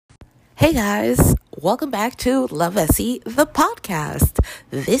Hey guys, welcome back to Love Essie, the podcast.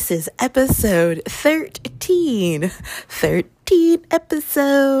 This is episode 13. 13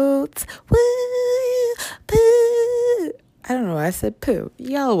 episodes. Woo! Poo! I don't know why I said poo.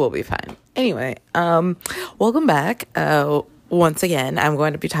 Y'all will be fine. Anyway, welcome back. Once again, I'm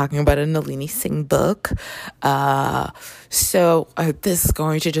going to be talking about a Nalini Singh book. So this is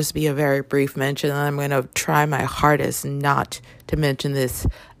going to just be a very brief mention, and I'm going to try my hardest not to mention this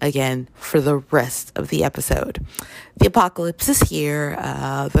again for the rest of the episode. The apocalypse is here.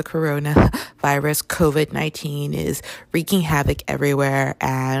 The coronavirus, COVID-19, is wreaking havoc everywhere,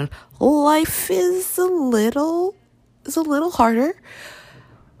 and life is a little harder,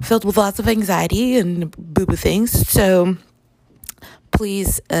 filled with lots of anxiety and boo-boo things. So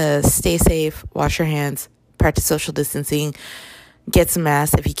please stay safe, wash your hands, practice social distancing, get some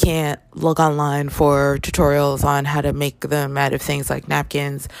masks. If you can't, look online for tutorials on how to make them out of things like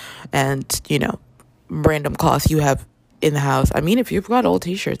napkins and, random cloth you have in the house. I mean, if you've got old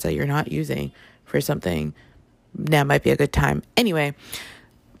t-shirts that you're not using for something, now might be a good time. Anyway,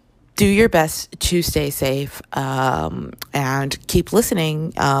 do your best to stay safe and keep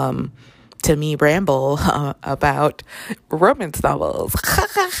listening to me ramble about romance novels.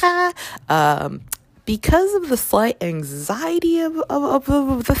 Because of the slight anxiety of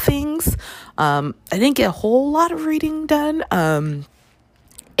the things, I didn't get a whole lot of reading done.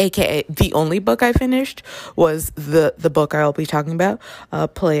 AKA the only book I finished was the book I'll be talking about,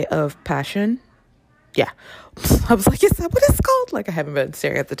 Play of Passion. Yeah. I was like, is that what it's called? Like, I haven't been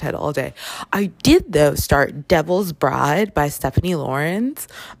staring at the title all day. I did, though, start Devil's Bride by Stephanie Lawrence,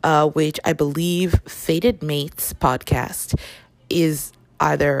 which I believe Fated Mates podcast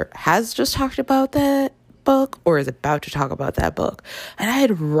has just talked about that book or is about to talk about that book. And I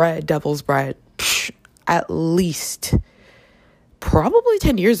had read Devil's Bride at least probably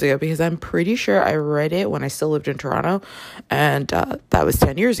 10 years ago, because I'm pretty sure I read it when I still lived in Toronto, and that was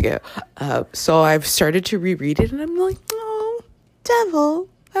 10 years ago. So I've started to reread it, and I'm like, oh, Devil,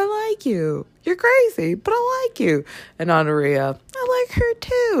 I like you. You're crazy, but I like you. And Honoria, I like her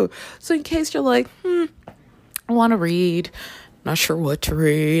too. So in case you're like, I want to read, not sure what to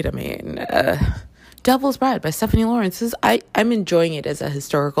read. I mean, Devil's Bride by Stephanie Lawrence I'm enjoying it as a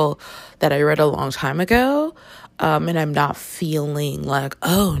historical that I read a long time ago. And I'm not feeling like,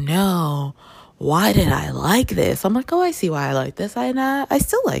 oh no, why did I like this? I'm like, oh, I see why I like this. I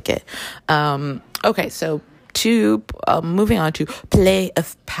still like it. Okay, so moving on to Play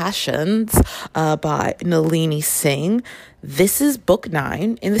of Passions by Nalini Singh. This is book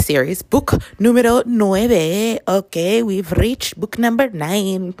 9 in the series. Book numero 9. Okay, we've reached book number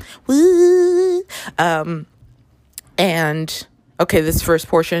 9. Woo! And okay, this first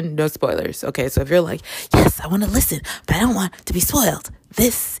portion, no spoilers. Okay, so if you're like, yes, I want to listen, but I don't want to be spoiled,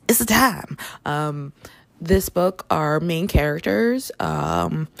 this is the time. This book, our main characters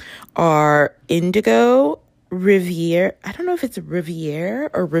are Indigo, Riviere. I don't know if it's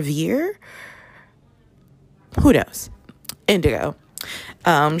Riviere or Revere. Who knows? Indigo.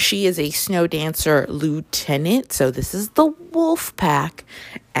 She is a snow dancer lieutenant, so this is the wolf pack.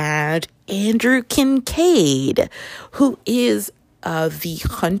 And Andrew Kincaid, who is the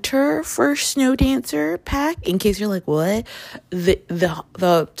hunter for snow dancer pack. In case you're like, what?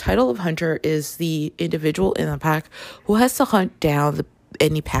 The title of hunter is the individual in the pack who has to hunt down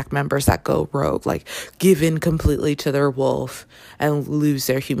any pack members that go rogue, like give in completely to their wolf and lose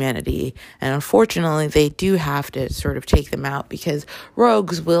their humanity. And unfortunately, they do have to sort of take them out because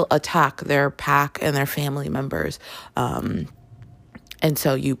rogues will attack their pack and their family members. And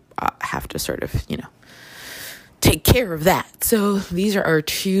so you have to sort of, take care of that. So these are our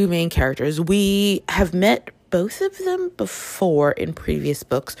two main characters. We have met both of them before in previous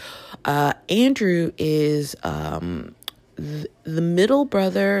books. Andrew is the middle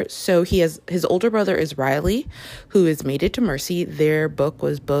brother. So his older brother is Riley, who is mated to Mercy. Their book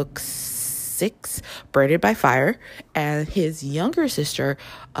was book 6, Braided by Fire, and his younger sister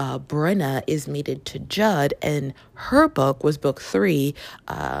Brenna is mated to Judd, and her book was book 3,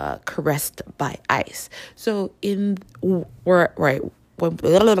 Caressed by Ice. So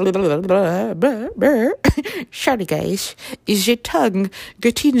sorry guys, is your tongue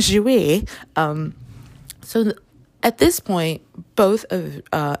getting joué? So at this point, both of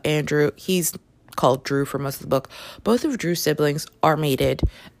Andrew, he's called Drew for most of the book, both of Drew's siblings are mated.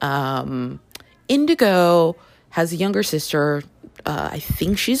 Indigo has a younger sister. I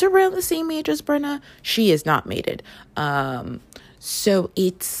think she's around the same age as Brenna. She is not mated. So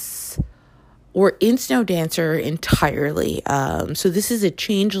it's we're in Snow Dancer entirely. So this is a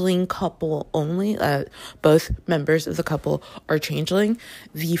changeling couple only. Both members of the couple are changeling.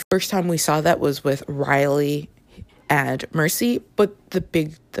 The first time we saw that was with Riley and Mercy, but the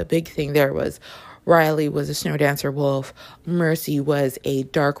big thing there was Riley was a Snow Dancer wolf. Mercy was a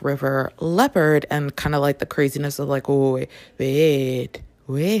Dark River leopard, and kind of like the craziness of like, oh, wait,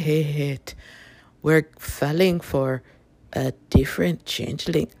 we're falling for a different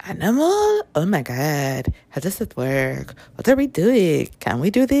changeling animal? Oh my God, how does it work? What are we doing? Can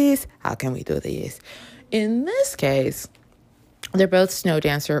we do this? How can we do this? In this case, they're both Snow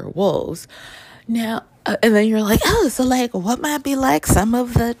Dancer wolves. Now, and then you're like, oh, so like, what might be like some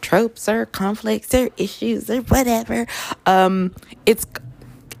of the tropes or conflicts or issues or whatever?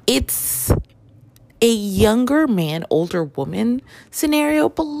 It's a younger man, older woman scenario,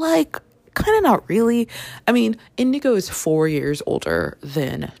 but like, kind of not really. I mean, Indigo is 4 years older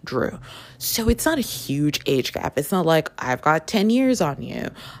than Drew. So it's not a huge age gap. It's not like I've got 10 years on you.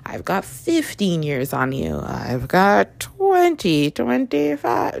 I've got 15 years on you. I've got 20,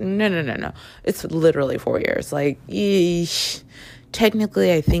 25. No. It's literally 4 years. Like, yeesh.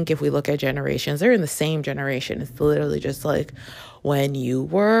 Technically, I think if we look at generations, they're in the same generation. It's literally just like, when you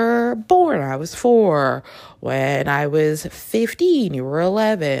were born, I was 4. When I was 15, you were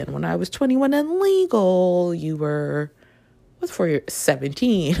 11. When I was 21 and legal, you were, what's 4 years?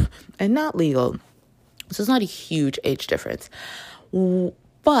 17 and not legal. So it's not a huge age difference.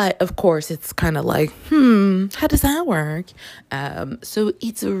 But of course, it's kind of like, how does that work? So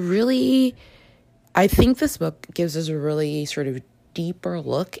it's a really, I think this book gives us a really sort of deeper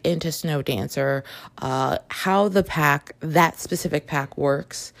look into Snow Dancer, how that specific pack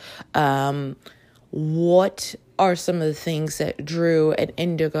works, what are some of the things that Drew and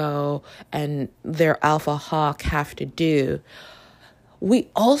Indigo and their alpha hawk have to do. We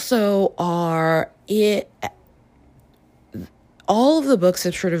also all of the books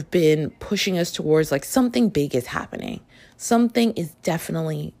have sort of been pushing us towards like something big is happening. Something is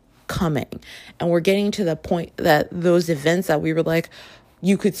definitely coming, and we're getting to the point that those events that we were like,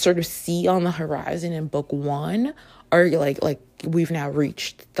 you could sort of see on the horizon in book 1 are like we've now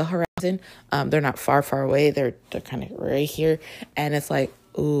reached the horizon. They're not far away. They're kind of right here, and it's like,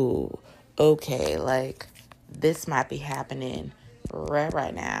 ooh, okay, like this might be happening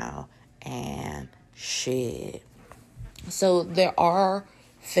right now, and shit. So there are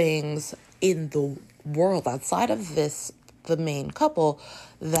things in the world outside of the main couple,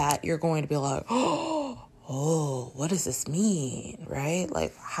 that you're going to be like, oh, what does this mean, right?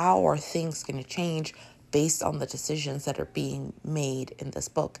 Like, how are things going to change based on the decisions that are being made in this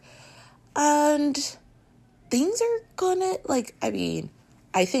book? And things are gonna, like, I mean,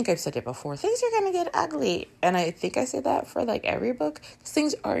 I think I've said it before, things are going to get ugly. And I think I say that for like every book, because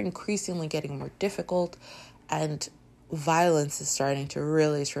things are increasingly getting more difficult, and violence is starting to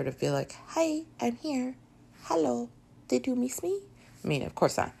really sort of be like, hi, I'm here. Hello. Did you miss me? I mean, of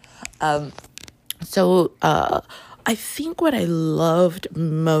course not. So I think what I loved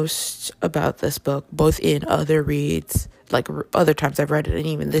most about this book, both in other reads, like other times I've read it, and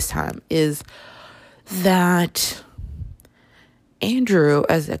even this time, is that Andrew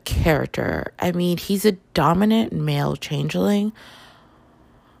as a character, I mean, he's a dominant male changeling,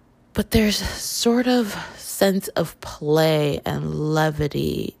 but there's a sort of sense of play and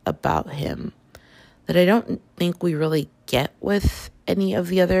levity about him that I don't think we really get with any of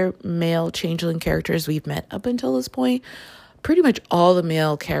the other male changeling characters we've met up until this point. Pretty much all the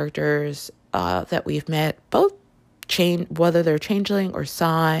male characters that we've met, both whether they're changeling or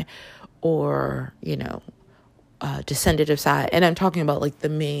Psy or, descendant of Psy, and I'm talking about like the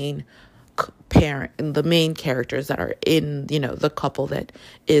main parent and the main characters that are in, the couple that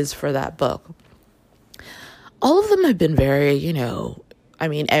is for that book. All of them have been very, I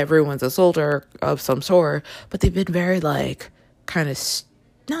mean, everyone's a soldier of some sort, but they've been very, like, kind of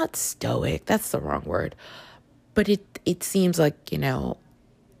not stoic. That's the wrong word. But it seems like,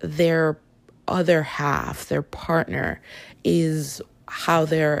 their other half, their partner, is how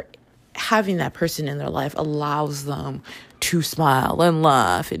they're having that person in their life allows them to smile and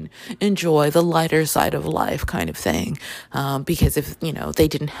laugh and enjoy the lighter side of life kind of thing. Because if, they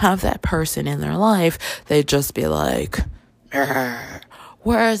didn't have that person in their life, they'd just be like, Argh.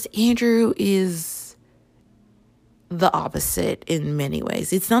 Whereas Andrew is the opposite in many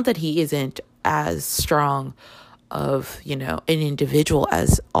ways. It's not that he isn't as strong of, an individual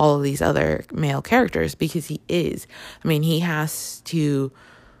as all of these other male characters, because he is. I mean, he has to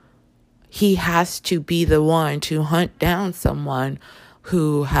be the one to hunt down someone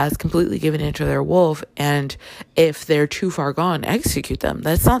who has completely given in to their wolf, and if they're too far gone, execute them.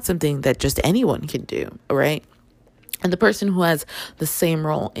 That's not something that just anyone can do, right? And the person who has the same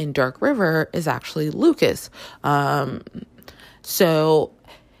role in Dark River is actually Lucas. So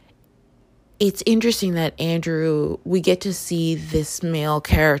it's interesting that Andrew, we get to see this male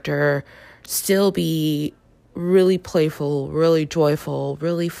character still be really playful, really joyful,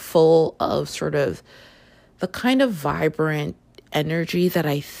 really full of sort of the kind of vibrant energy that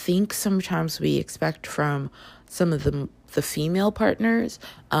I think sometimes we expect from some of the female partners.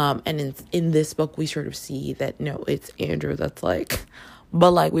 And in this book, we sort of see that, no, it's Andrew that's like,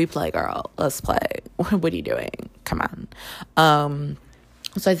 but like, we play, girl, let's play. What are you doing? Come on.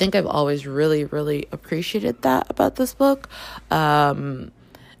 So I think I've always really, really appreciated that about this book. And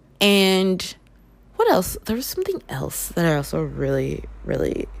what else? There was something else that I also really,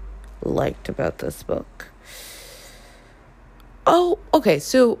 really liked about this book. Oh, okay.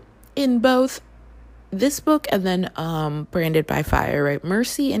 So in both this book and then Branded by Fire, right?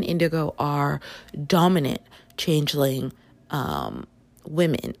 Mercy and Indigo are dominant changeling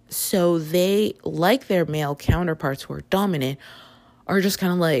women. So they, like their male counterparts who are dominant, are just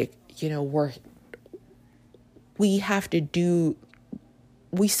kind of like, we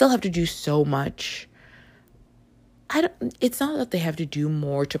still have to do so much. It's not that they have to do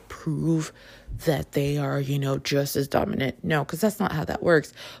more to prove that they are, just as dominant. No, because that's not how that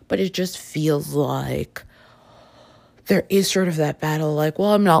works. But it just feels like there is sort of that battle. Like,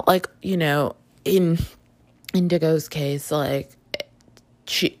 well, I'm not like, in Indigo's case, like,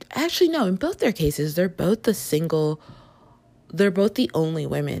 in both their cases, they're both the only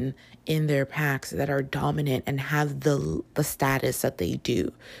women in their packs that are dominant and have the status that they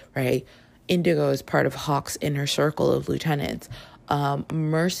do, right? Indigo is part of Hawk's inner circle of lieutenants.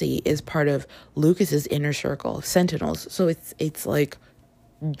 Mercy is part of Lucas's inner circle of sentinels. So it's like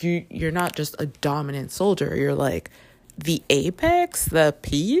you're not just a dominant soldier. You're like the apex, the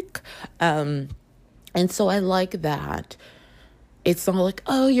peak. And so I like that. It's not like,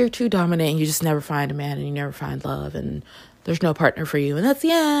 oh, you're too dominant and you just never find a man and you never find love and there's no partner for you and that's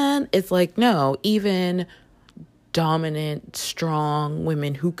the end. It's like, no, even dominant, strong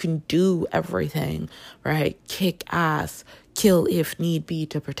women who can do everything, right? Kick ass, kill if need be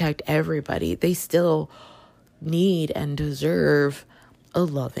to protect everybody. They still need and deserve a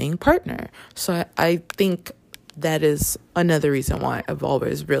loving partner. So I think that is another reason why I've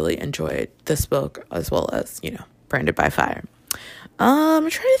always really enjoyed this book, as well as, Branded by Fire. I'm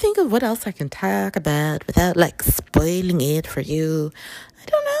trying to think of what else I can talk about without like spoiling it for you. I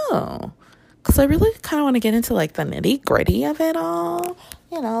don't know. Because I really kind of want to get into like the nitty gritty of it all.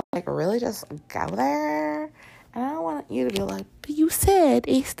 Like really just go there. And I don't want you to be like, but you said,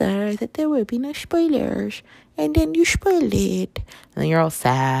 Esther, that there would be no spoilers. And then you spoiled it. And then you're all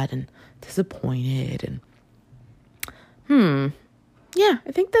sad and disappointed. And yeah,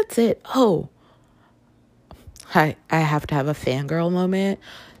 I think that's it. Oh, I have to have a fangirl moment.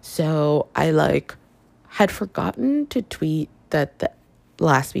 So I had forgotten to tweet that the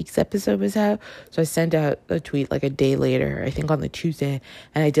last week's episode was out. So I sent out a tweet like a day later, I think on the Tuesday,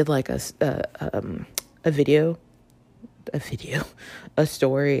 and I did like a story,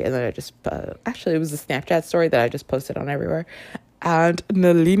 and then I just actually it was a Snapchat story that I just posted on everywhere. And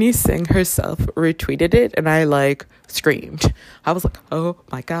Nalini Singh herself retweeted it, and I screamed. I was like, oh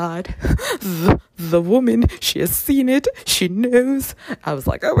my God, the woman, she has seen it, she knows. I was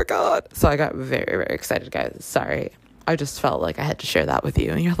like, oh my God. So I got very, very excited, guys. Sorry. I just felt like I had to share that with you.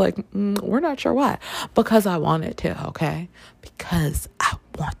 And you're like, we're not sure why. Because I wanted to, okay? Because I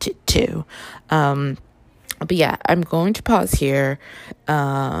wanted to. But yeah, I'm going to pause here.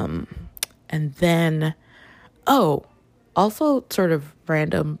 And then, also sort of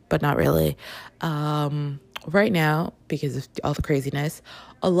random, but not really. Right now, because of all the craziness,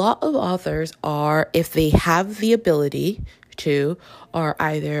 a lot of authors are, if they have the ability to, are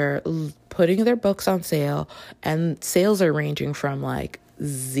either putting their books on sale, and sales are ranging from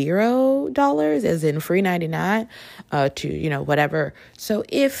 $0, as in free 99, to, whatever. So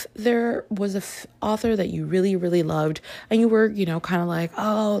if there was a author that you really, really loved and you were, kind of like,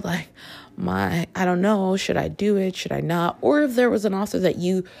 I don't know, should I do it? Should I not? Or if there was an author that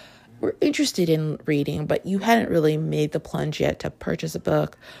you were interested in reading, but you hadn't really made the plunge yet to purchase a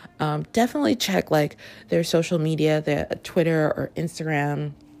book, definitely check their social media, their Twitter or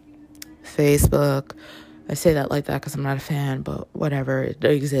Instagram, Facebook. I say that like that because I'm not a fan, but whatever, it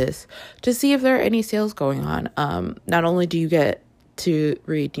exists, to see if there are any sales going on. Not only do you get to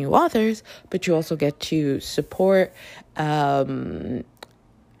read new authors, but you also get to support,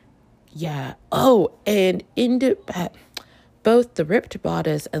 yeah. Oh, and both The Ripped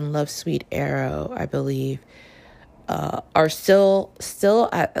Bodice and Love Sweet Arrow, I believe, are still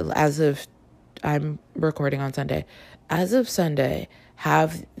as of I'm recording on Sunday, as of Sunday,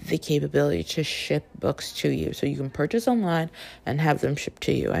 have the capability to ship books to you. So you can purchase online and have them shipped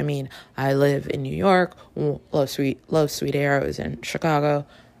to you. I mean, I live in New York. Love Sweet Arrow is in Chicago.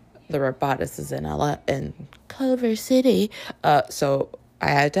 The Ripped Bodice is in Culver City. So I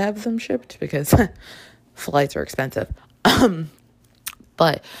had to have them shipped because flights are expensive.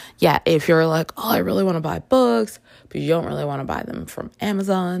 But yeah, if you're like, oh, I really want to buy books, but you don't really want to buy them from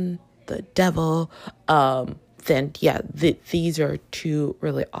Amazon, the devil, then yeah, these are two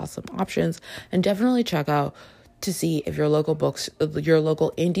really awesome options. And definitely check out to see if your local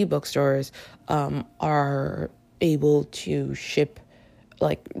indie bookstores are able to ship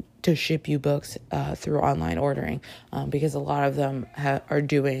you books through online ordering, because a lot of them are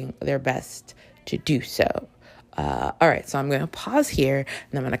doing their best to do so. All right, so I'm going to pause here,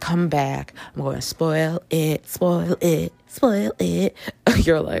 and I'm going to come back. I'm going to spoil it.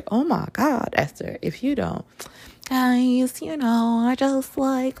 You're like, oh my God, Esther, if you don't. Guys, I just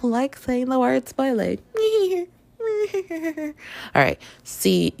like saying the word spoiler. All right,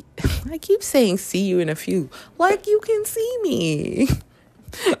 I keep saying see you in a few, like you can see me,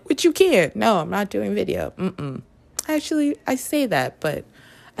 which you can't. No, I'm not doing video. Actually, I say that, but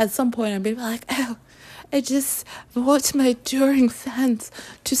at some point I'm going to be like, oh, I just want my adoring fans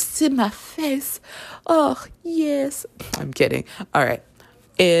to see my face. Oh, yes. I'm kidding. All right.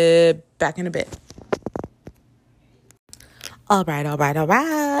 Back in a bit. All right.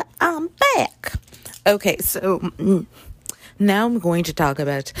 I'm back. Okay, so now I'm going to talk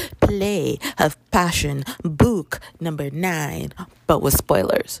about Play of Passion, book number 9, but with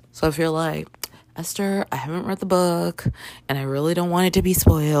spoilers. So if you're like, Esther, I haven't read the book, and I really don't want it to be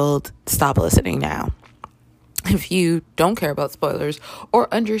spoiled, stop listening now. If you don't care about spoilers or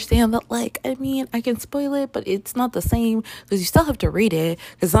understand that, I can spoil it, but it's not the same because you still have to read it.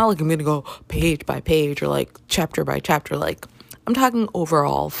 Because it's not like I'm going to go page by page or chapter by chapter. I'm talking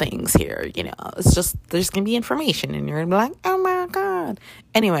overall things here, It's just, there's going to be information and you're going to be like, oh my God.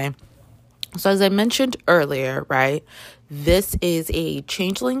 Anyway, so as I mentioned earlier, right, this is a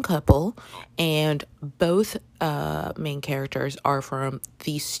changeling couple and both main characters are from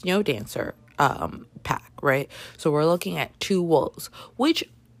the Snow Dancer pack, right? So we're looking at 2 wolves, which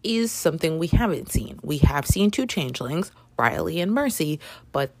is something we haven't seen. We have seen 2 changelings, Riley and Mercy,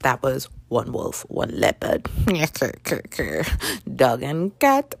 but that was 1 wolf, 1 leopard, dog and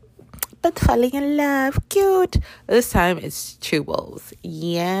cat, but falling in love, cute. This time it's 2 wolves.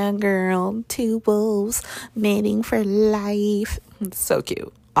 Yeah, girl, 2 wolves mating for life. It's so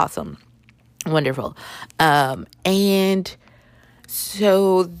cute, awesome, wonderful, and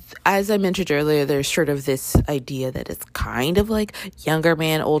so, as I mentioned earlier, there's sort of this idea that it's kind of like younger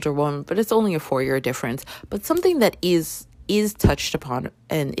man, older woman, but it's only a 4-year difference. But something that is touched upon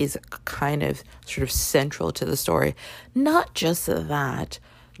and is kind of sort of central to the story, not just that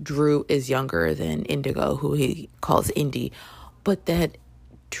Drew is younger than Indigo, who he calls Indy, but that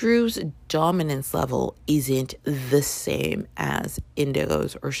Drew's dominance level isn't the same as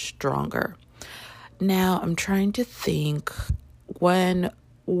Indigo's or stronger. Now, I'm trying to think. Throughout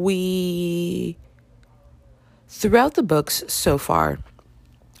the books so far,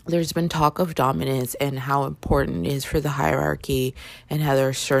 there's been talk of dominance and how important it is for the hierarchy and how there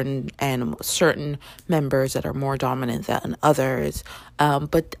are certain members that are more dominant than others.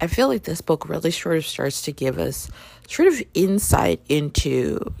 But I feel like this book really sort of starts to give us sort of insight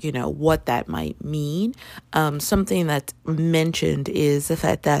into, what that might mean. Something that's mentioned is the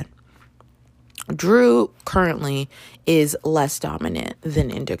fact that Drew currently is less dominant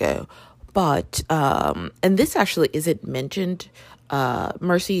than Indigo, but, and this actually isn't mentioned.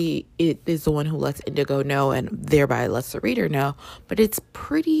 Mercy is the one who lets Indigo know and thereby lets the reader know, but it's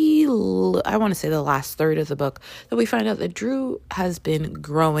pretty, I want to say the last third of the book that we find out that Drew has been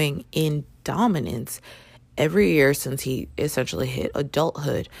growing in dominance every year since he essentially hit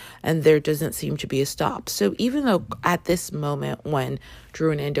adulthood, and there doesn't seem to be a stop. So even though at this moment when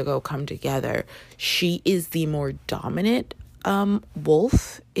Drew and Indigo come together, she is the more dominant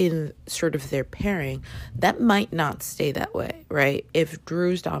wolf in sort of their pairing, that might not stay that way, right? If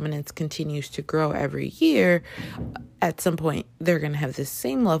Drew's dominance continues to grow every year, at some point they're going to have the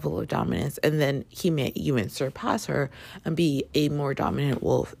same level of dominance, and then he may even surpass her and be a more dominant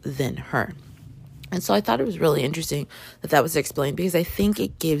wolf than her. And so I thought it was really interesting that was explained, because I think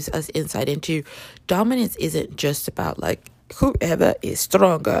it gives us insight into dominance isn't just about whoever is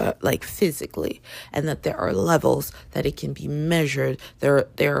stronger, physically, and that there are levels that it can be measured. There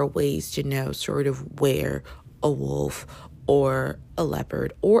are ways to know sort of where a wolf or a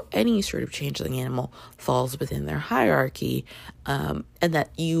leopard or any sort of changeling animal falls within their hierarchy, and that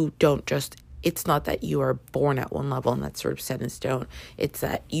you don't just, it's not that you are born at one level and that's sort of set in stone. It's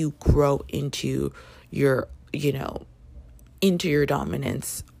that you grow into your, into your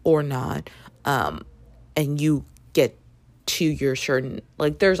dominance or not, and you get to your certain,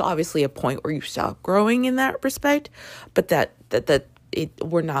 like, there's obviously a point where you stop growing in that respect, but that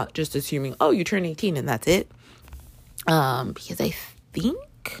we're not just assuming, oh, you turn 18 and that's it. Because I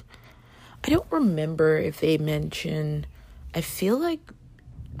don't remember if they mention, I feel like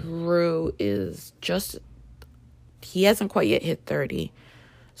Rue is he hasn't quite yet hit 30.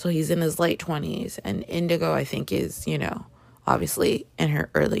 So he's in his late 20s. And Indigo, I think, is, obviously in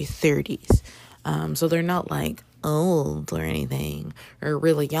her early 30s. So they're not like old or anything or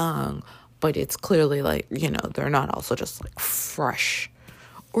really young, but it's clearly like, they're not also just like fresh.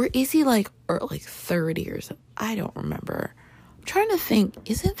 Or is he like 30 or something? I don't remember. I'm trying to think,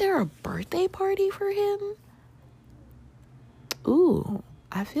 isn't there a birthday party for him? Ooh,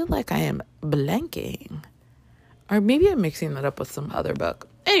 I feel like I am blanking. Or maybe I'm mixing that up with some other book.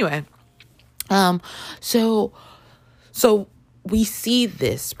 Anyway, so we see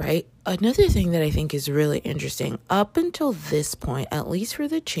this, right? Another thing that I think is really interesting, up until this point, at least for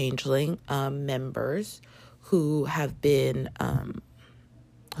the Changeling members who have been,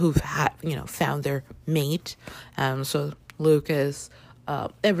 who've had, found their mate. So Lucas,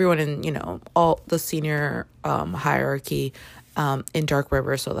 everyone in, all the senior hierarchy in Dark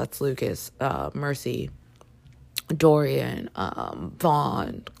River. So that's Lucas, Mercy, Dorian,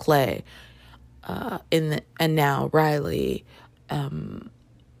 Vaughn, Clay, and now Riley.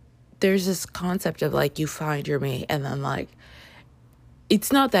 There's this concept of like, you find your mate and then like,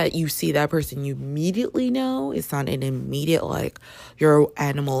 it's not that you see that person you immediately know. It's not an immediate, like, your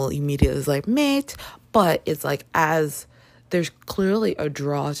animal immediately is like, mate. But it's like, as there's clearly a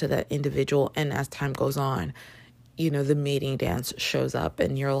draw to that individual. And as time goes on, the mating dance shows up.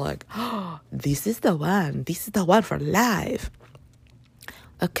 And you're like, oh, this is the one. This is the one for life.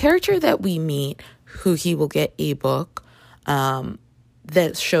 A character that we meet, who he will get a book,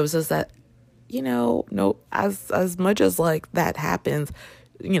 that shows us that, no, as much as like that happens,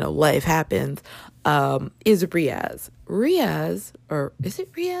 life happens, is Riaz. Riaz, or is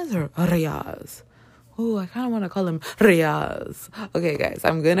it Riaz or Riaz? Oh, I kind of want to call him Riaz. Okay, guys,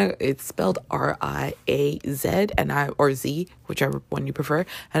 it's spelled R-I-A-Z or Z, whichever one you prefer.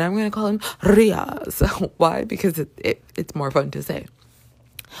 And I'm going to call him Riaz. Why? Because it's more fun to say.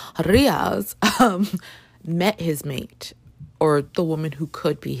 Riaz, met his mate, or the woman who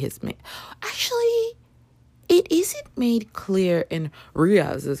could be his mate. Actually, it isn't made clear in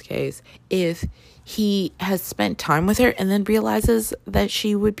Riaz's case if he has spent time with her and then realizes that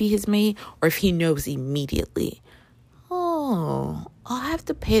she would be his mate, or if he knows immediately. Oh, I'll have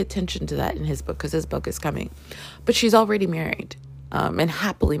to pay attention to that in his book, because his book is coming. But she's already married, and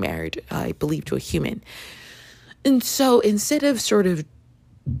happily married, I believe, to a human. And so instead of sort of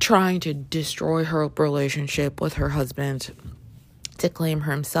trying to destroy her relationship with her husband to claim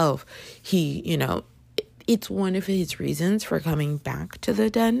her himself, he, it's one of his reasons for coming back to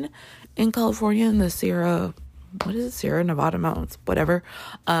the den in California, in the Sierra Nevada mountains, whatever,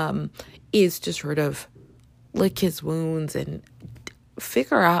 is to sort of lick his wounds and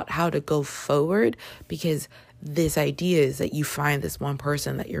figure out how to go forward, because this idea is that you find this one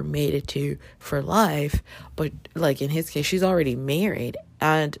person that you're mated to for life, but like in his case, she's already married,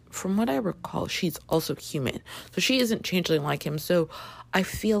 and from what I recall, she's also human, so she isn't changeling like him. So I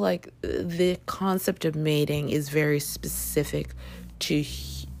feel like the concept of mating is very specific to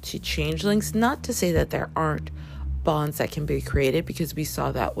changelings. Not to say that there aren't bonds that can be created, because we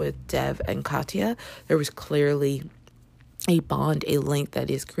saw that with Dev and Katya. There was clearly a bond, a link that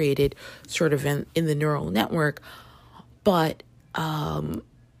is created sort of in the neural network. But in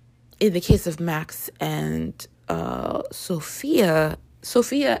the case of Max and Sophia,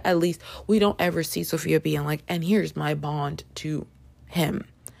 at least, we don't ever see Sophia being like, and here's my bond to him.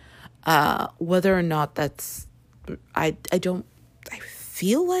 Whether or not that's, I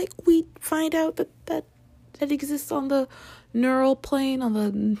feel like we find out that exists on the neural plane, on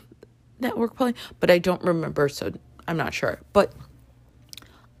the network plane, but I don't remember, so I'm not sure. But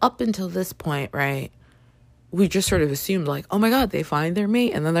up until this point, right, we just sort of assumed like, oh my God, they find their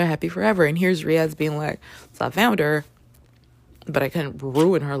mate and then they're happy forever. And here's Riaz being like, so I found her, but I couldn't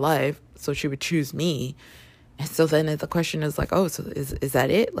ruin her life, so she would choose me. And so then the question is like, oh, so is that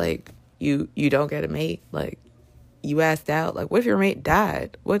it? Like, you don't get a mate? Like, you asked out? Like, what if your mate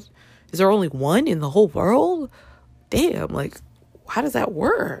died? What, is there only one in the whole world? Damn, like, how does that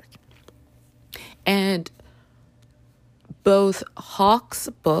work? And both Hawk's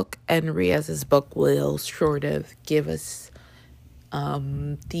book and Riaz's book will sort of give us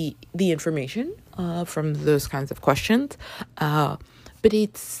the information from those kinds of questions. But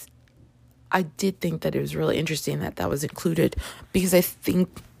I did think that it was really interesting that was included, because I think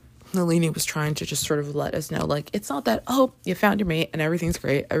Nalini was trying to just sort of let us know, like, it's not that, oh, you found your mate and everything's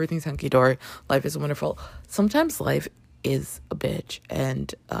great, everything's hunky-dory, life is wonderful. Sometimes life is a bitch,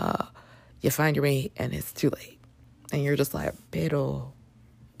 and you find your mate and it's too late. And you're just like, pero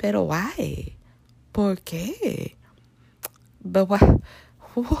why? ¿Por qué? But what?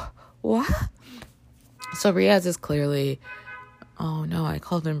 So Riaz is clearly, oh no, I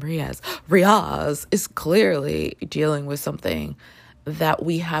called him Riaz. Riaz is clearly dealing with something that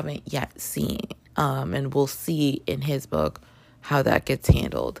we haven't yet seen. And we'll see in his book how that gets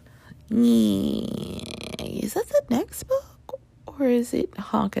handled. Is that the next book? Or is it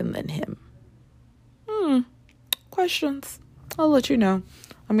Hawk and then him? Questions. I'll let you know.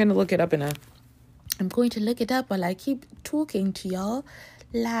 I'm going to look it up while I keep talking to y'all,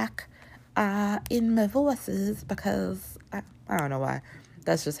 like in my voices, because I don't know why.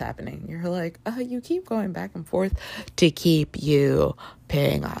 That's just happening. You're like, you keep going back and forth to keep you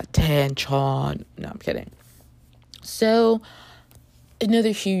paying attention. No, I'm kidding. So another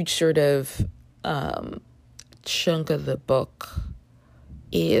huge sort of chunk of the book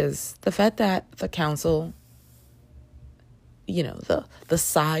is the fact that the council, the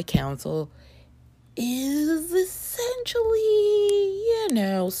Psy Council, is essentially,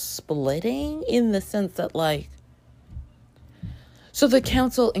 splitting, in the sense that, like, so the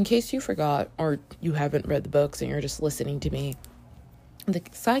council, in case you forgot or you haven't read the books and you're just listening to me, the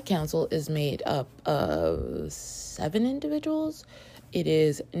Psy Council is made up of 7 individuals. It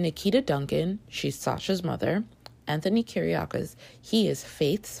is Nikita Duncan, she's Sasha's mother. Anthony Kyriakis, he is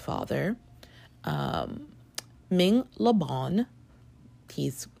Faith's father. Ming Laban,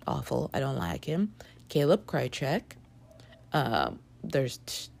 he's awful, I don't like him. Caleb Krychek,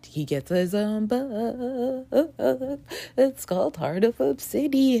 he gets his own book. It's called Heart of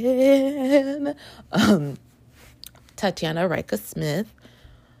Obsidian. Tatiana Rika Smith,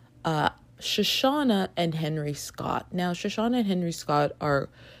 Shoshana and Henry Scott. Now, Shoshana and Henry Scott are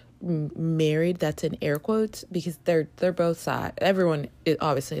married. That's in air quotes, because they're both Psy. Everyone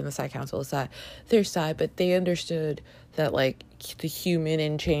obviously in the Psy Council is Psy. They're Psy, but they understood that, like, the human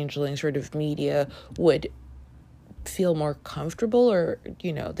and changeling sort of media would feel more comfortable, or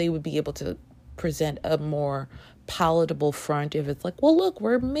they would be able to present a more palatable front if it's like, well, look,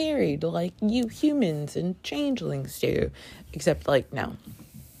 we're married like you humans and changelings do, except, like, no.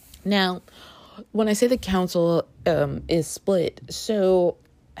 Now, when I say the council is split, so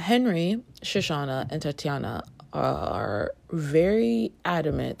Henry, Shoshana, and Tatiana are very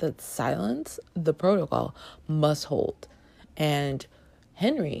adamant that silence, the protocol, must hold. And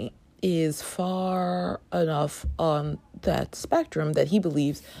Henry is far enough on that spectrum that he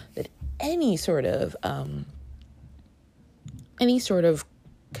believes that any sort of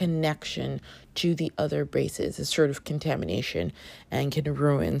connection to the other races is sort of contamination and can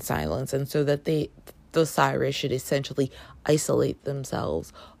ruin silence, and so that the Psy should essentially isolate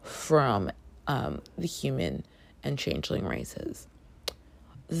themselves from the human and changeling races.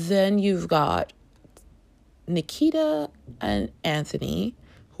 Then you've got Nikita and Anthony,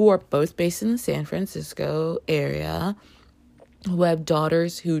 who are both based in the San Francisco area, who have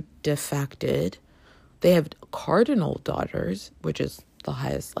daughters who defected. They have cardinal daughters, which is the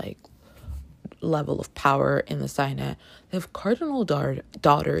highest, like, level of power in the Psynet. They have cardinal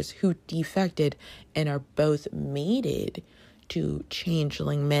daughters who defected and are both mated to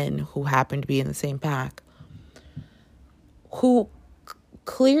changeling men who happen to be in the same pack, who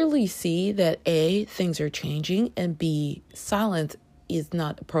clearly see that A, things are changing, and B, silence is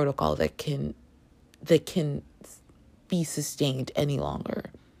not a protocol that can be sustained any longer.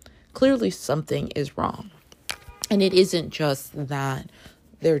 Clearly something is wrong. And it isn't just that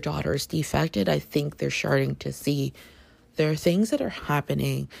their daughter's defected. I think they're starting to see there are things that are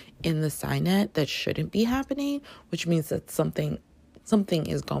happening in the Psynet that shouldn't be happening, which means that something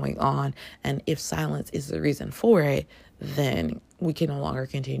is going on. And if silence is the reason for it, then we can no longer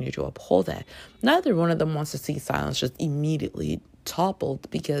continue to uphold that. Neither one of them wants to see silence just immediately toppled,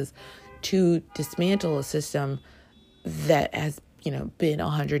 because to dismantle a system that has, been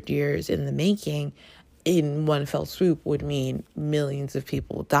 100 years in the making in one fell swoop would mean millions of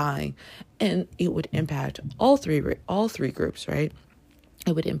people dying, and it would impact all three groups, right?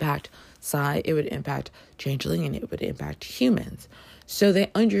 It would impact Psy, it would impact changeling, and it would impact humans. So they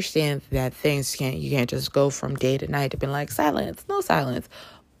understand that you can't just go from day to night to be like, silence, no silence.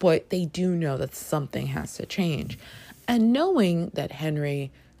 But they do know that something has to change. And knowing that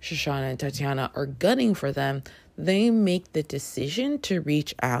Henry, Shoshana, and Tatiana are gunning for them, they make the decision to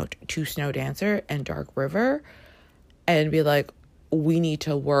reach out to Snowdancer and Dark River and be like, we need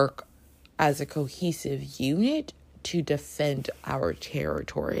to work as a cohesive unit to defend our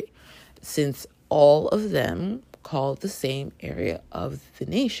territory, since all of them call the same area of the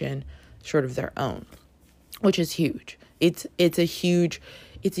nation sort of their own, which is huge. It's a huge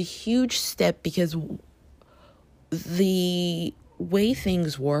step, because the way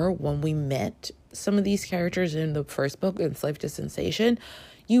things were when we met some of these characters in the first book, Enslaved to Sensation,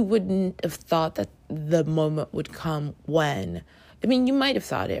 you wouldn't have thought that the moment would come when, I mean, you might have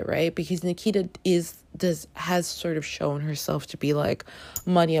thought it, right? Because Nikita has sort of shown herself to be like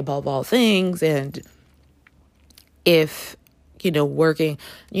money above all things. And if, working,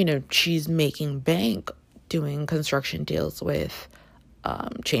 she's making bank doing construction deals with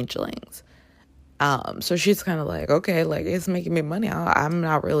changelings. So she's kind of like, okay, like, it's making me money. I'm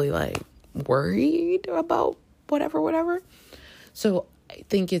not really like worried about whatever. So I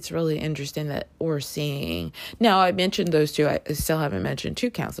think it's really interesting that we're seeing. Now, I mentioned those two. I still haven't mentioned two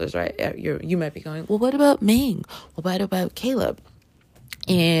counselors, right? You might be going, well, what about Ming? Well, what about Caleb?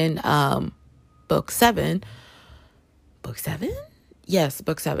 In book 7? Book 7? Yes,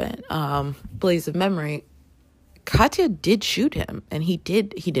 book 7. Blaze of Memory. Katya did shoot him, and he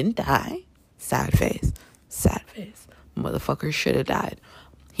didn't die. Sad face. Motherfucker should have died.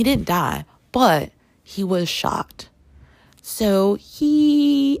 He didn't die, but he was shot. So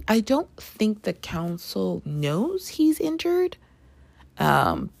I don't think the council knows he's injured.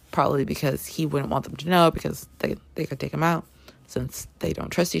 Probably because he wouldn't want them to know, because they could take him out since they don't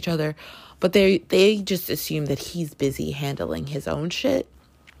trust each other. But they just assume that he's busy handling his own shit.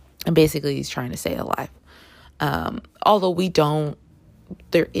 And basically he's trying to stay alive. Although we don't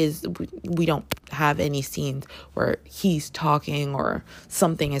have any scenes where he's talking or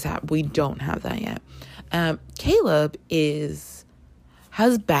something is happening. We don't have that yet. Caleb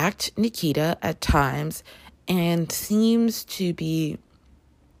has backed Nikita at times and seems to be,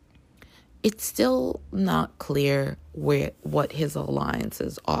 it's still not clear what his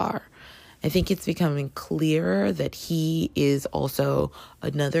alliances are. I think it's becoming clearer that he is also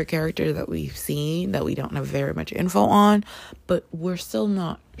another character that we've seen that we don't have very much info on, but we're still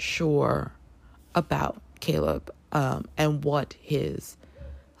not sure about Caleb and what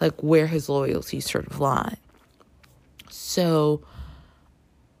where his loyalties sort of lie. So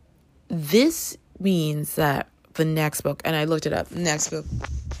this means that the next book, and I looked it up, next book,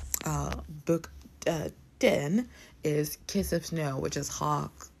 book 10 is Kiss of Snow, which is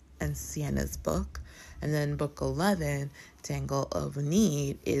Hawk and Sienna's book. And then book 11, Tangle of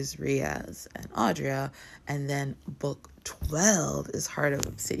Need, is Riaz and Audria. And then book 12 is Heart of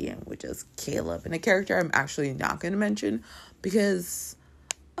Obsidian, which is Caleb. And a character I'm actually not going to mention because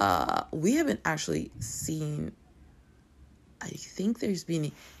we haven't actually seen, I think there's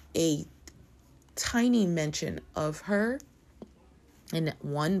been a tiny mention of her in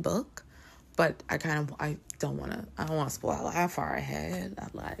one book, but I don't want to spoil how far ahead.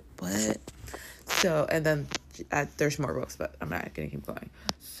 I'm like, what? So, and then there's more books, but I'm not going to keep going.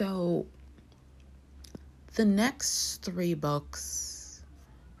 So, the next 3 books,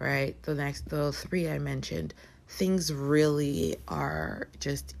 right? The 3 I mentioned, things really are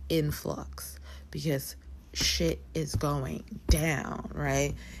just in flux because shit is going down,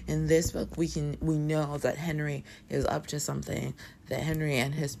 right? In this book, we know that Henry is up to something, that Henry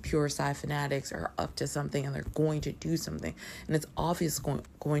and his pure psi fanatics are up to something, and they're going to do something, and it's obviously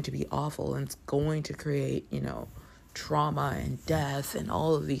going to be awful, and it's going to create, trauma and death and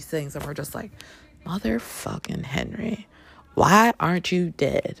all of these things, and we're just like, motherfucking Henry, why aren't you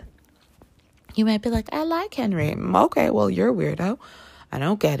dead? You might be like, I like Henry. Okay, well, you're a weirdo. I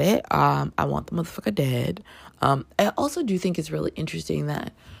don't get it. I want the motherfucker dead. I also do think it's really interesting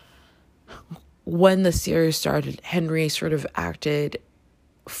that when the series started, Henry sort of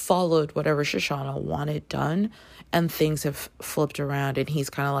followed whatever Shoshana wanted done, and things have flipped around, and he's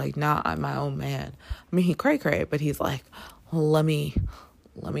kind of like, nah, I'm my own man. I mean, he cray, but he's like, let me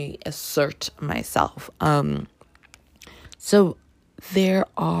assert myself. So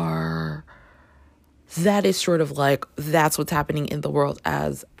that is sort of like, that's what's happening in the world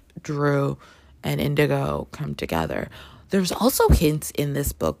as Drew and Indigo come together. There's also hints in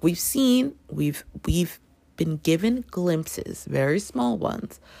this book. We've been given glimpses, very small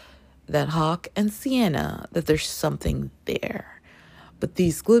ones, that Hawk and Sienna, that there's something there. But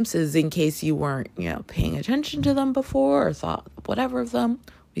these glimpses, in case you weren't, paying attention to them before or thought whatever of them,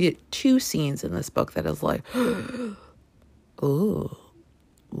 we get 2 scenes in this book that is like, ooh,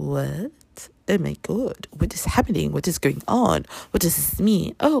 what? Oh my God, what is happening? What is going on? What does this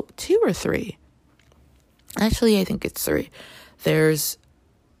mean? Oh, 2 or 3. Actually, I think it's 3. There's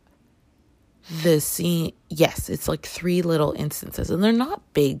the scene. Yes, it's like 3 little instances, and they're not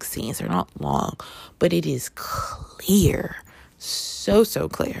big scenes. They're not long, but it is clear, so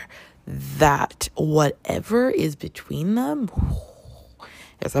clear, that whatever is between them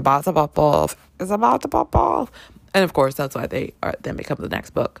is about to pop off. It's about to pop off. And of course, that's why they then become the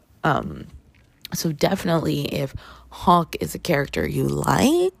next book. So definitely, if Hawke is a character you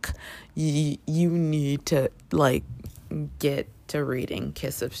like, you need to like get to reading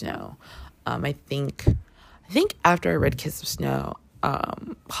Kiss of Snow. I think after I read Kiss of Snow,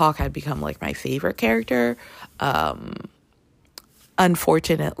 Hawke had become like my favorite character.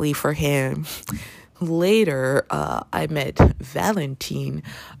 Unfortunately for him, later I met Valentine,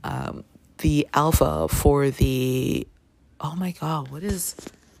 the alpha for the, oh my God, what is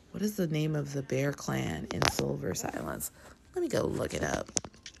the name of the bear clan in Silver Silence? Let me go look it up,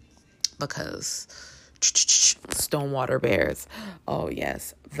 because Stonewater Bears. Oh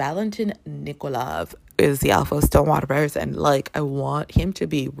yes, Valentin Nikolov is the alpha of Stonewater Bears, and like I want him to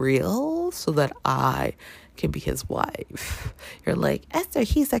be real so that I can be his wife. You're like, Esther,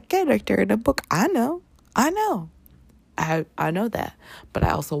 he's a character in a book. I know I know that, but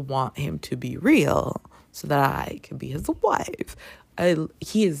I also want him to be real so that I can be his wife.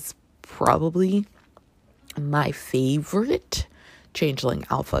 He is probably my favorite changeling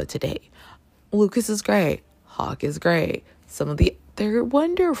alpha today. Lucas is great. Hawke is great. They're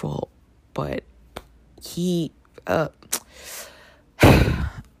wonderful. But you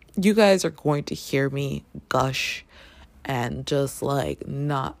guys are going to hear me gush and just like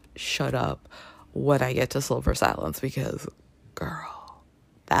not shut up when I get to Silver Silence, because girl,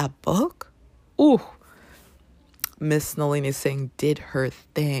 that book, ooh, Miss Nalini Singh did her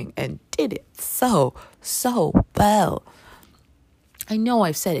thing and did it so well. I know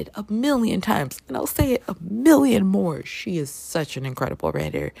I've said it a million times, and I'll say it a million more. She is such an incredible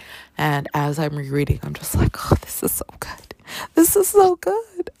writer. And as I'm rereading, I'm just like, oh, this is so good. This is so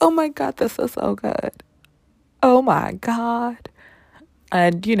good. Oh my God, this is so good. Oh my God.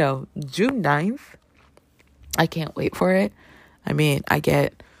 And, June 9th, I can't wait for it. I mean, I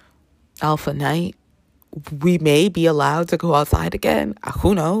get Alpha Night. We may be allowed to go outside again.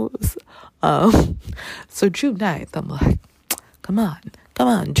 Who knows? So June 9th, I'm like, Come on,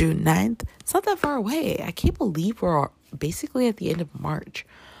 June 9th. It's not that far away. I can't believe we're basically at the end of March.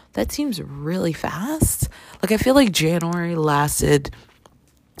 That seems really fast. Like, I feel like January lasted,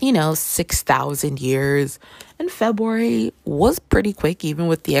 6,000 years. And February was pretty quick, even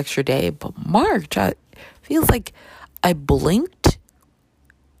with the extra day. But March, feels like I blinked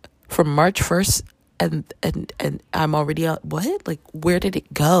from March 1st and I'm already out. What? Like, where did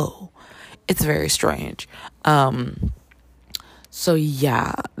it go? It's very strange. So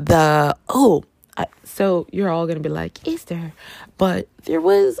yeah, so you're all going to be like, is there? But there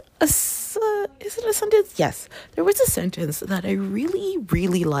was is it a sentence? Yes, there was a sentence that I really,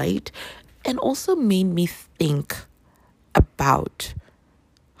 really liked and also made me think about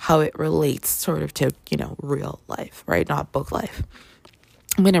how it relates sort of to, real life, right? Not book life.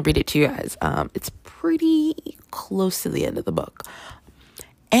 I'm going to read it to you guys. It's pretty close to the end of the book.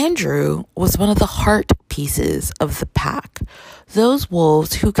 Andrew was one of the heart pieces of the pack, those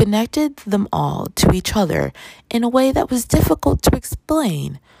wolves who connected them all to each other in a way that was difficult to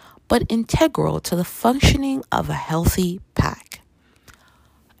explain, but integral to the functioning of a healthy pack.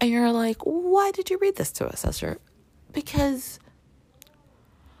 And you're like, why did you read this to us, Esther? Because,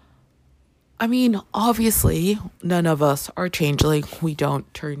 obviously, none of us are changeling. We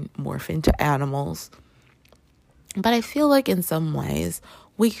don't morph into animals. But I feel like in some ways,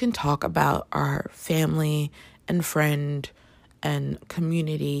 we can talk about our family and friend and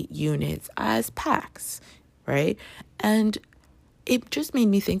community units as packs, right? And it just made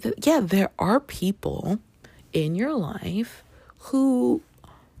me think that, yeah, there are people in your life who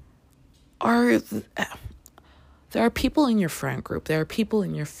are, there are people in your friend group, there are people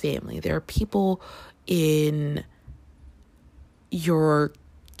in your family, there are people in your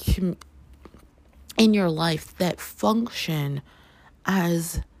life that function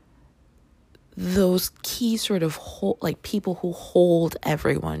as those key sort of people who hold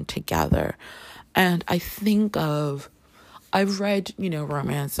everyone together. And I think I've read,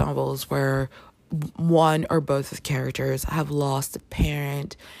 romance novels where one or both of the characters have lost a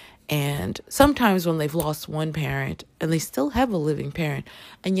parent, and sometimes when they've lost one parent and they still have a living parent,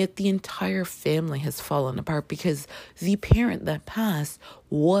 and yet the entire family has fallen apart because the parent that passed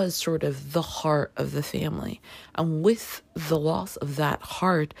was sort of the heart of the family. And with the loss of that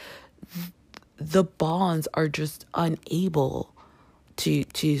heart, the bonds are just unable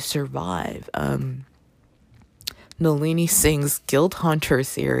to survive. Nalini Singh's Guild Hunter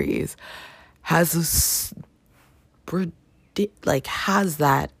series has has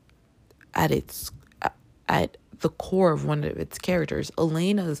that at the core of one of its characters.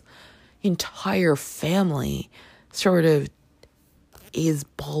 Elena's entire family sort of is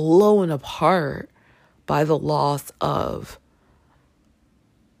blown apart by the loss of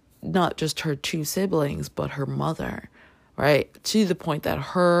not just her two siblings, but her mother, right? To the point that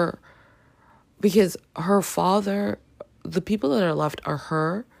because her father, the people that are left are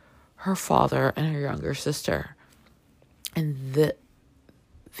her father, and her younger sister. And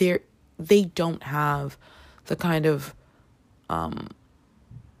they don't have the kind of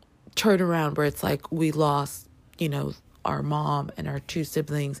turnaround where it's like, we lost, our mom and our two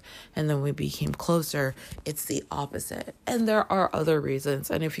siblings, and then we became closer. It's the opposite. And there are other reasons.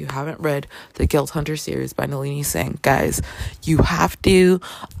 And if you haven't read the Guild Hunter series by Nalini Singh, guys, you have to.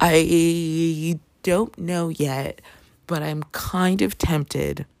 I don't know yet, but I'm kind of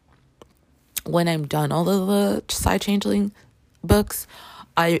tempted when I'm done all of the Side Changeling books.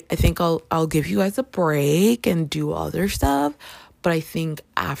 I think I'll give you guys a break and do other stuff. But I think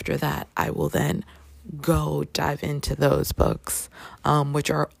after that, I will then go dive into those books,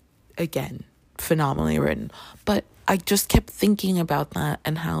 which are, again, phenomenally written. But I just kept thinking about that,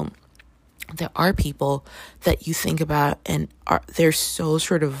 and how there are people that you think about and they're so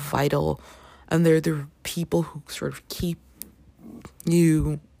sort of vital, and they're the people who sort of keep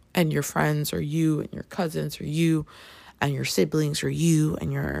you and your friends, or you and your cousins, or you and your siblings, or you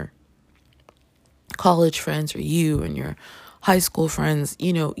and your college friends, or you and your high school friends,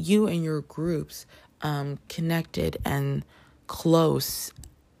 you and your groups connected and close,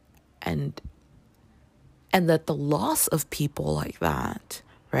 and that the loss of people like that,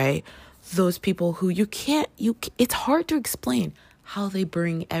 right? Those people who it's hard to explain how they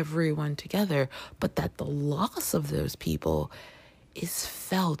bring everyone together, but that the loss of those people is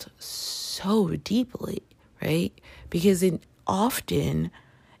felt so deeply, right? Because often,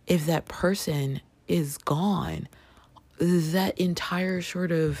 if that person is gone, that entire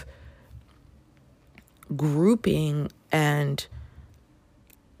sort of grouping and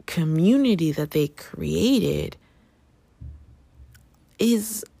community that they created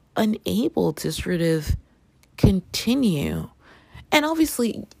is unable to sort of continue. And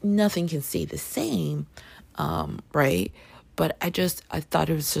obviously nothing can stay the same, right? But I thought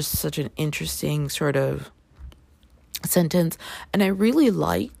it was just such an interesting sort of sentence. And I really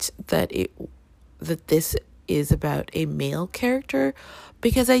liked that this is about a male character,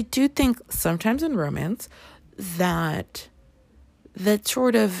 because I do think sometimes in romance that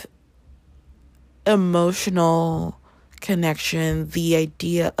sort of emotional connection, the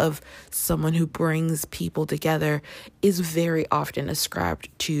idea of someone who brings people together, is very often ascribed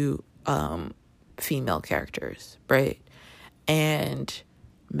to female characters, right? And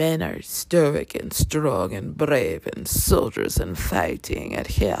men are stoic and strong and brave and soldiers and fighting and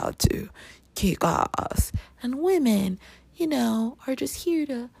here to kick ass. And women, are just here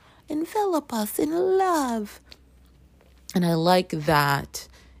to envelop us in love. And I like that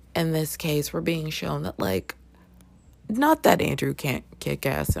in this case we're being shown that, like, not that Andrew can't kick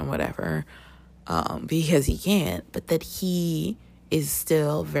ass and whatever, because he can't, but that he is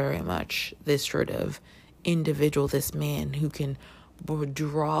still very much this sort of individual, this man who can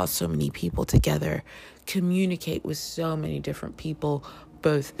draw so many people together, communicate with so many different people,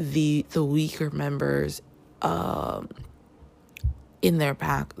 both the weaker members in their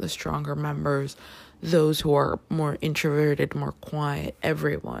pack, the stronger members, those who are more introverted, more quiet,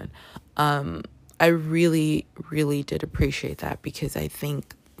 everyone. I really, really did appreciate that, because I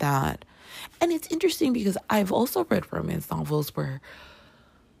think that, and it's interesting because I've also read romance novels where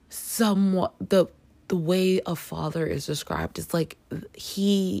somewhat the way a father is described is like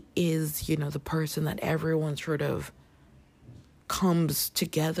he is, the person that everyone sort of comes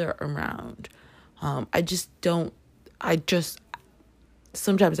together around.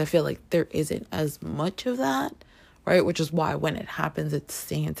 Sometimes I feel like there isn't as much of that, right? Which is why when it happens, it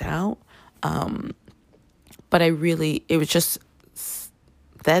stands out. But it was just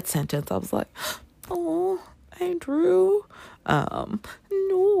that sentence. I was like, oh, Andrew,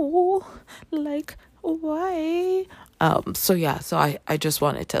 no, like, why? So I just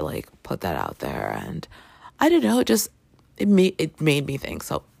wanted to, like, put that out there, and I don't know, it made me think,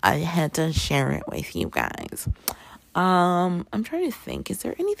 so I had to share it with you guys. I'm trying to think, is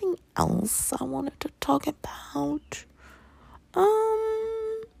there anything else I wanted to talk about?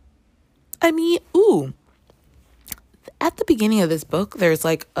 at the beginning of this book, there's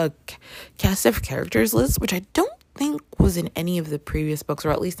like a cast of characters list, which I don't think was in any of the previous books,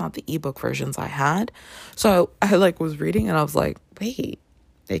 or at least not the ebook versions I had. So I like was reading and I was like, wait,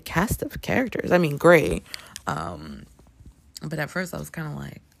 a cast of characters. I mean, great. But at first I was kind of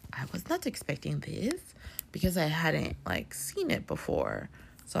like, I was not expecting this because I hadn't like seen it before.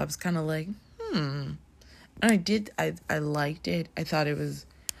 So I was kind of like, And I liked it. I thought it was,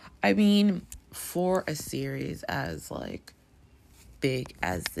 I mean, for a series as like big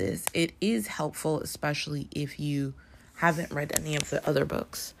as this, it is helpful, especially if you haven't read any of the other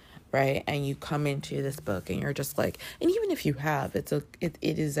books, right? And you come into this book and you're just like, and even if you have, it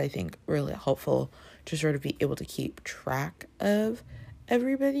is, I think, really helpful to sort of be able to keep track of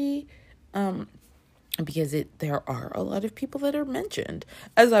everybody, because there are a lot of people that are mentioned.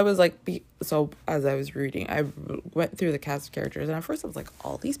 As I was as I was reading, I went through the cast of characters, and at first I was like,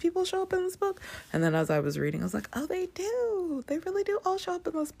 all these people show up in this book? And then as I was reading, I was like, oh, they really do all show up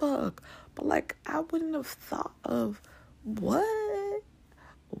in this book. But like, I wouldn't have thought of what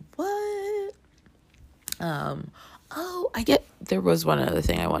there was one other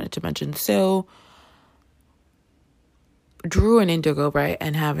thing I wanted to mention. So Drew and Indigo, right,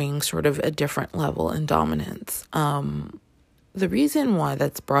 and having sort of a different level in dominance. The reason why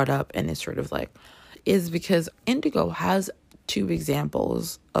that's brought up and is sort of like, is because Indigo has two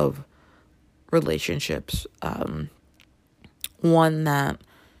examples of relationships. One that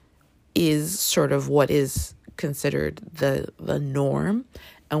is sort of what is considered the norm,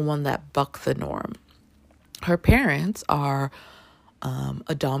 and one that buck the norm. Her parents are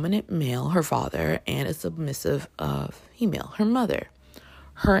a dominant male, her father, and a submissive female, her mother.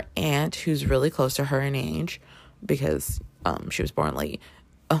 Her aunt, who's really close to her in age, because she was born late,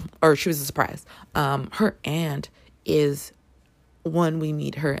 or she was a surprise. Her aunt is, when we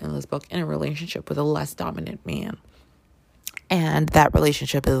meet her in this book, in a relationship with a less dominant man. And that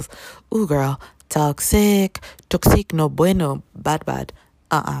relationship is, ooh, girl, toxic, no bueno, bad.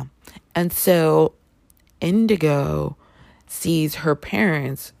 And so Indigo sees her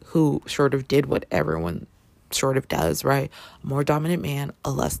parents, who sort of did what everyone sort of does, right? A more dominant man,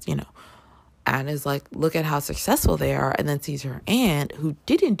 a less, and is like, look at how successful they are. And then sees her aunt, who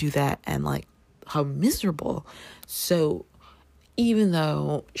didn't do that, and like how miserable. So even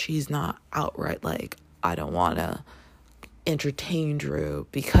though she's not outright like, I don't want to entertain Drew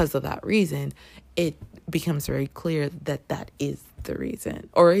because of that reason, it becomes very clear that that is the reason,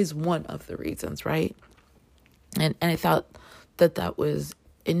 or is one of the reasons, right? And I thought that was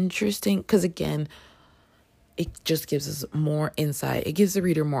interesting because, again, it just gives us more insight. It gives the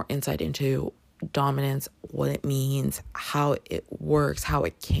reader more insight into dominance, what it means, how it works, how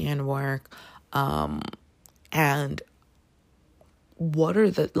it can work, and what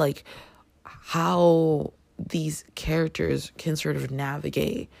are the, like, how these characters can sort of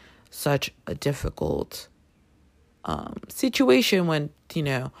navigate such a difficult situation when,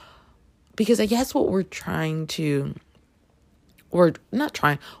 because I guess what we're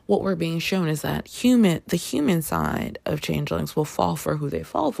what we're being shown is that the human side of changelings will fall for who they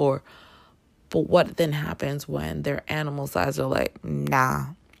fall for. But what then happens when their animal sides are like, nah,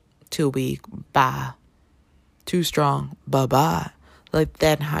 too weak, bye, too strong, bye-bye. Like,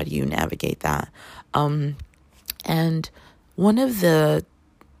 then how do you navigate that? And one of the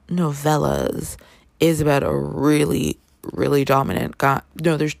novellas is about a really, really dominant guy.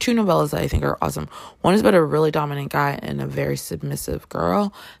 No, there's two novellas that I think are awesome. One is about a really dominant guy and a very submissive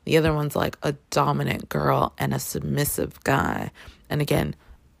girl. The other one's like a dominant girl and a submissive guy. And again,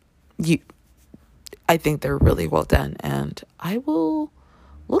 I think they're really well done. And I will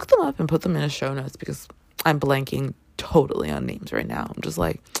look them up and put them in a show notes because I'm blanking totally on names right now. I'm just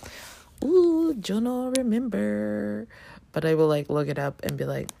like, ooh, Juno, remember. But I will like look it up and be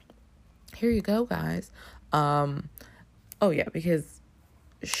like, here you go, guys. Oh yeah, because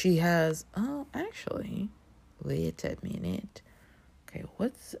she has, actually, wait a minute. Okay,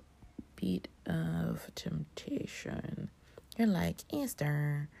 what's Beat of Temptation? You're like,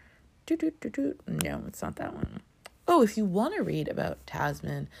 Easter. No, it's not that one. Oh, if you want to read about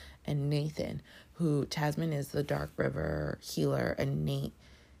Tasman and Nathan, who Tasman is the Dark River healer, and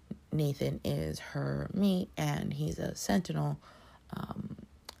Nathan is her mate, and he's a sentinel.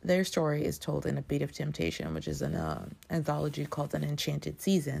 Their story is told in A Beat of Temptation, which is an anthology called An Enchanted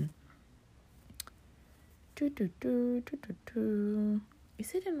Season. Is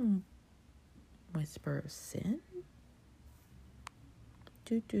it in Whisper of Sin?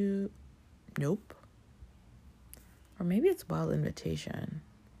 Nope. Or maybe it's Wild Invitation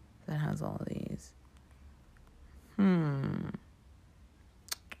that has all of these.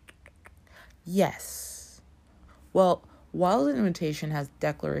 Yes. Well, Wild Invitation has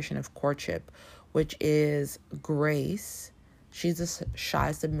Declaration of Courtship, which is Grace. She's a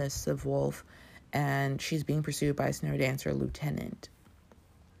shy, submissive wolf, and she's being pursued by a snow dancer lieutenant.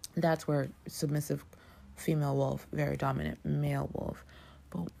 That's where submissive female wolf, very dominant male wolf.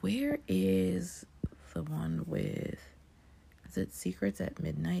 But where is the one with, is it Secrets at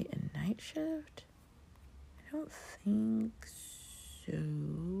Midnight and Night Shift? I don't think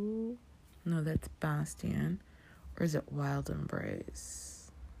so. No, that's Bastian. Or is it Wild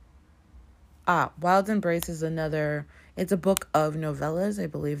Embrace? Wild Embrace is another, it's a book of novellas. I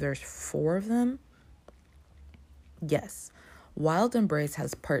believe there's 4 of them. Yes. Wild Embrace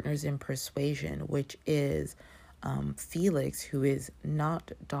has Partners in Persuasion, which is Felix, who is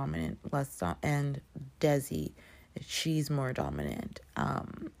not dominant, and Desi, she's more dominant.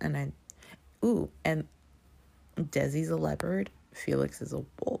 And Desi's a leopard, Felix is a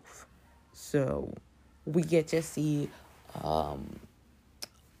wolf. So we get to see, I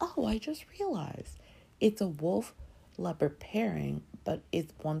just realized it's a wolf leopard pairing, but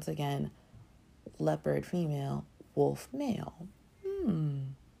it's once again leopard female, wolf male. Now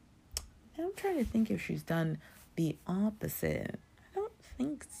I'm trying to think if she's done the opposite. I don't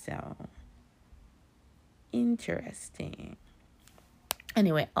think so. Interesting.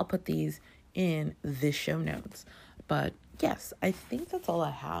 Anyway, I'll put these in the show notes. But yes, I think that's all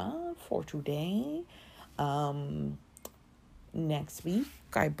I have for today. Next week,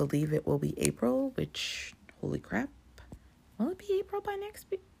 I believe it will be April, which, holy crap. Will it be April by next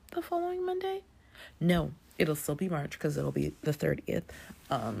week, the following Monday? No, it'll still be March because it'll be the 30th.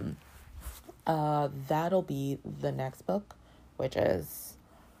 That'll be the next book, which is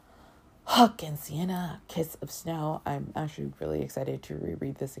Huck and Sienna, Kiss of Snow. I'm actually really excited to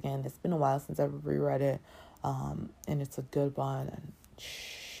reread this again. It's been a while since I've reread it, and it's a good one. And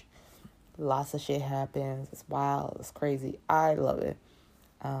lots of shit happens. It's wild. It's crazy. I love it.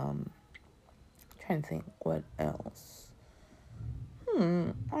 Trying to think what else.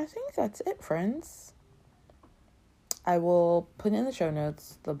 I think that's it, friends. I will put in the show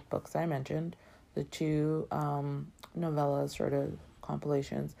notes the books I mentioned, the 2 novellas sort of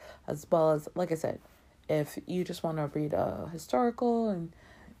compilations, as well as, like I said, if you just want to read a historical and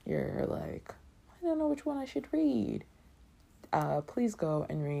you're like, I don't know which one I should read, please go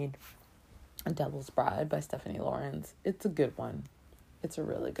and read A Devil's Bride by Stephanie Lawrence. It's a good one. It's a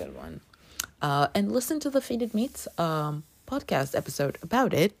really good one. And listen to the Fated Mates podcast episode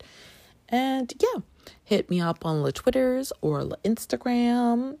about it. And yeah, hit me up on the Twitters or the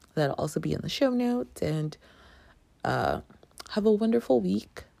Instagram. That'll also be in the show notes. And have a wonderful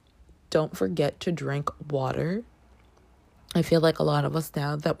week. Don't forget to drink water. I feel like a lot of us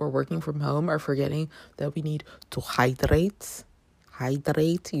now that we're working from home are forgetting that we need to hydrate.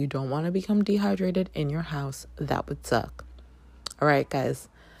 Hydrate. You don't want to become dehydrated in your house. That would suck. All right, guys.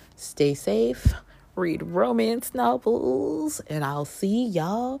 Stay safe. Read romance novels. And I'll see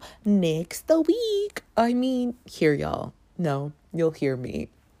y'all next week. Hear y'all. No, you'll hear me.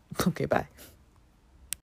 Okay, bye.